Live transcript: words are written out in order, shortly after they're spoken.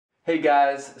Hey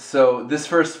guys, so this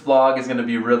first vlog is going to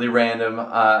be really random.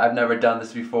 I've never done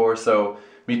this before, so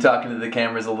me talking to the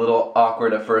camera is a little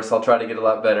awkward at first. I'll try to get a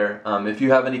lot better. If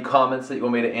you have any comments that you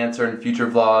want me to answer in future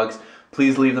vlogs,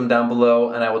 please leave them down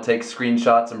below and I will take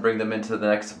screenshots and bring them into the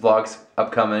next vlogs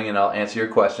upcoming and I'll answer your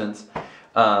questions.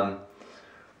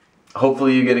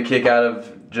 Hopefully you get a kick out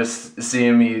of just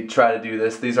seeing me try to do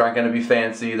this. These aren't going to be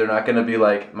fancy, they're not going to be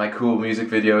like my cool music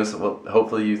videos. Well,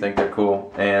 hopefully you think they're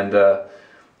cool. And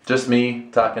just me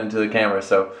talking to the camera,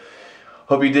 so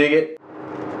hope you dig it.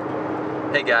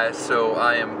 Hey guys, so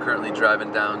I am currently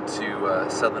driving down to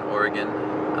Southern Oregon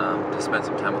to spend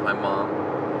some time with my mom,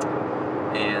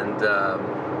 and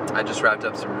I just wrapped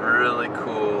up some really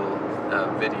cool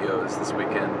videos this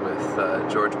weekend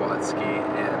with George Watsky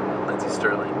and Lindsay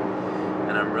Sterling,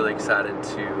 and I'm really excited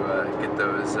to get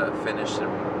those finished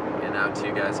and out to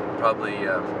you guys probably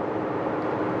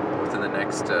within the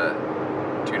next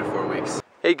 2 to 4 weeks.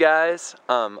 Hey guys,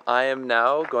 I am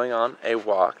now going on a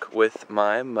walk with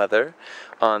my mother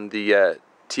on the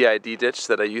TID ditch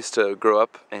that I used to grow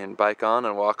up and bike on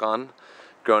and walk on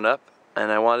growing up,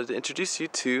 and I wanted to introduce you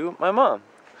to my mom.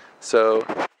 So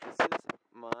this is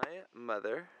my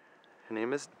mother. Her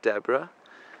name is Deborah.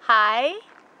 Hi.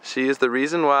 She is the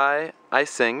reason why I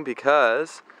sing,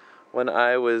 because when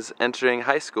I was entering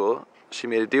high school, she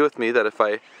made a deal with me that if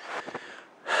I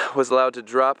was allowed to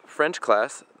drop French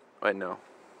class, no.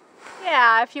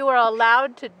 Yeah, if you were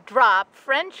allowed to drop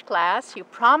French class, you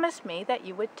promised me that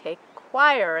you would take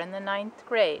choir in the 9th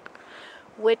grade,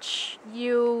 which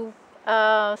you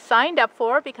signed up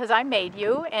for because I made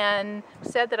you and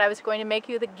said that I was going to make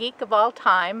you the geek of all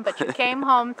time, but you came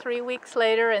home 3 weeks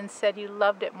later and said you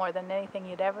loved it more than anything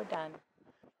you'd ever done.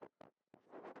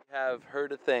 I have her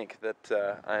to thank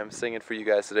that I am singing for you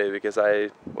guys today, because I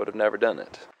would have never done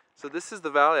it. So this is the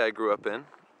valley I grew up in,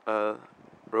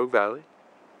 Rogue Valley.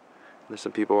 There's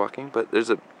some people walking, but there's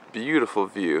a beautiful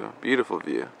view,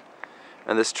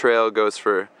 and this trail goes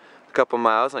for a couple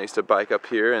miles. And I used to bike up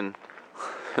here and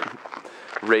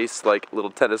race like little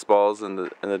tennis balls in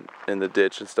the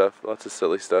ditch and stuff. Lots of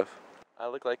silly stuff. I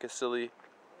look like a silly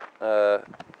an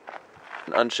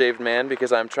unshaved man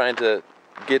because I'm trying to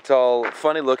get all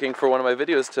funny looking for one of my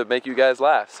videos to make you guys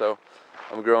laugh. So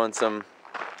I'm growing some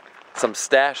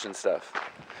stash and stuff.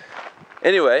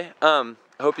 Anyway, I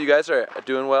hope you guys are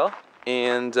doing well.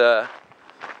 And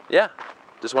yeah,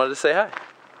 just wanted to say hi.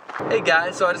 Hey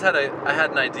guys, so I had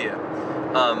an idea.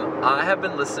 I have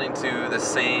been listening to the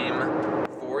same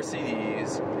 4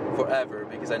 CDs forever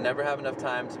because I never have enough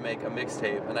time to make a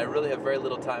mixtape, and I really have very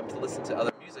little time to listen to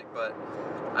other music, but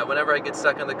whenever I get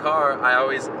stuck in the car, I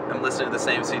always am listening to the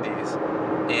same CDs.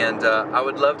 And I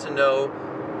would love to know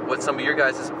what some of your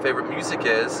guys' favorite music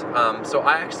is. So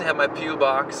I actually have my P.O.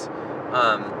 Box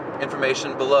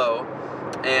information below,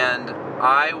 and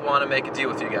I want to make a deal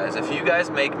with you guys. If you guys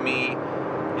make me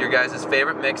your guys'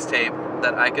 favorite mixtape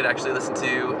that I could actually listen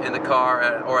to in the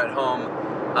car or at home,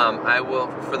 I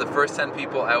will, for the first 10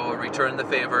 people, I will return the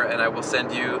favor and I will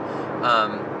send you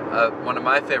one of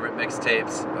my favorite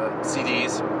mixtapes,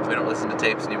 CDs. We don't listen to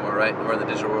tapes anymore, right? We're in the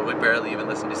digital world. We barely even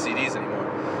listen to CDs anymore.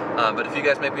 But if you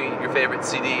guys make me your favorite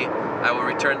CD, I will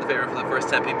return the favor for the first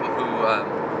 10 people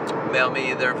who mail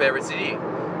me their favorite CD.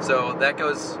 So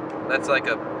that's like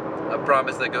a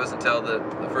promise that goes until the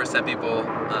first 10 people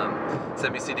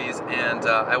send me CDs, and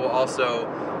I will also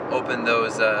open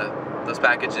those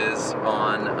packages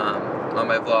on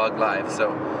my vlog live,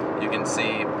 so you can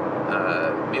see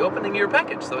me opening your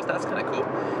package. So that's kind of cool.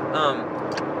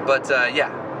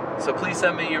 Yeah, so please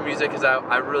send me your music, because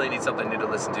I really need something new to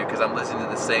listen to, because I'm listening to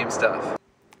the same stuff.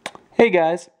 Hey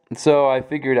guys, so I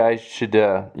figured I should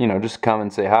just come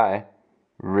and say hi,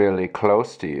 really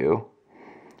close to you.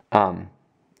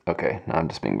 Okay, no, I'm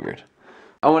just being weird.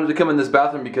 I wanted to come in this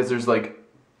bathroom because there's like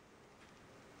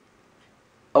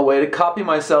a way to copy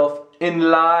myself in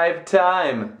live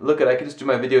time. Look, I could just do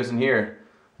my videos in here,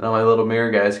 and all my little mirror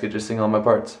guys could just sing all my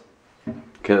parts.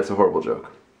 Okay, that's a horrible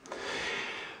joke.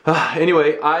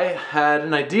 Anyway, I had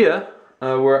an idea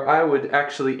where I would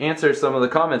actually answer some of the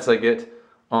comments I get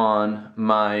on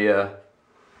my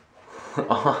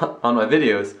on my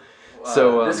videos.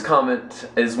 So this comment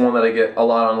is one that I get a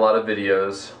lot on a lot of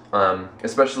videos,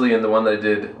 especially in the one that I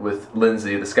did with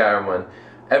Lindsay, the Skyrim one.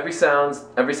 Every sound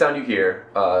you hear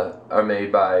are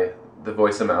made by the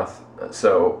voice and mouth.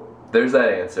 So there's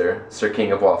that answer, Sir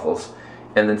King of Waffles.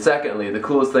 And then secondly, the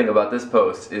coolest thing about this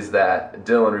post is that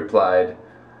Dylan replied,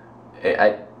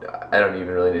 I don't even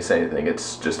really need to say anything,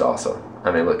 it's just awesome. I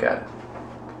mean, look at it.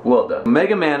 Well done.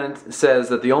 Mega Man says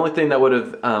that the only thing that would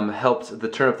have helped the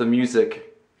Turn Up the Music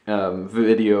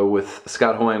video with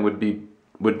Scott Hoying would be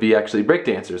would be actually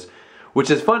breakdancers, which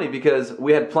is funny because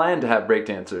we had planned to have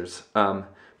breakdancers,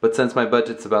 but since my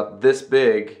budget's about this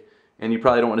big, and you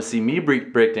probably don't want to see me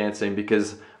breakdancing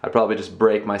because I'd probably just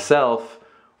break myself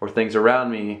or things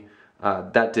around me,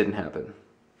 that didn't happen.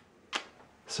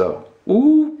 So,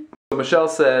 ooh. So Michelle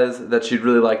says that she'd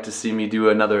really like to see me do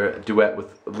another duet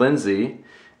with Lindsay,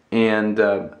 and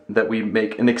that we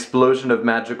make an explosion of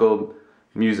magical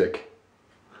music.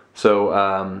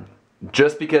 So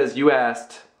just because you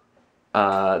asked,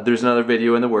 there's another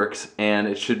video in the works, and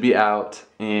it should be out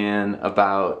in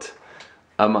about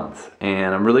a month.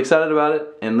 And I'm really excited about it,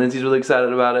 and Lindsay's really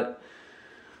excited about it.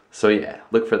 So yeah,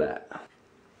 look for that.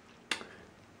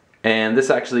 And this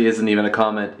actually isn't even a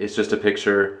comment, it's just a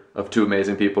picture of two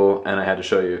amazing people, and I had to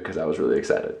show you because I was really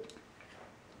excited.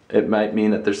 It might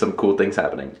mean that there's some cool things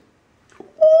happening.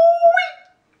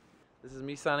 This is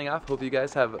me signing off. Hope you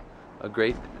guys have a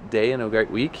great day and a great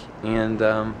week, and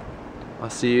I'll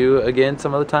see you again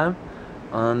some other time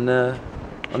on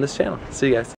this channel. See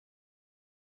you guys.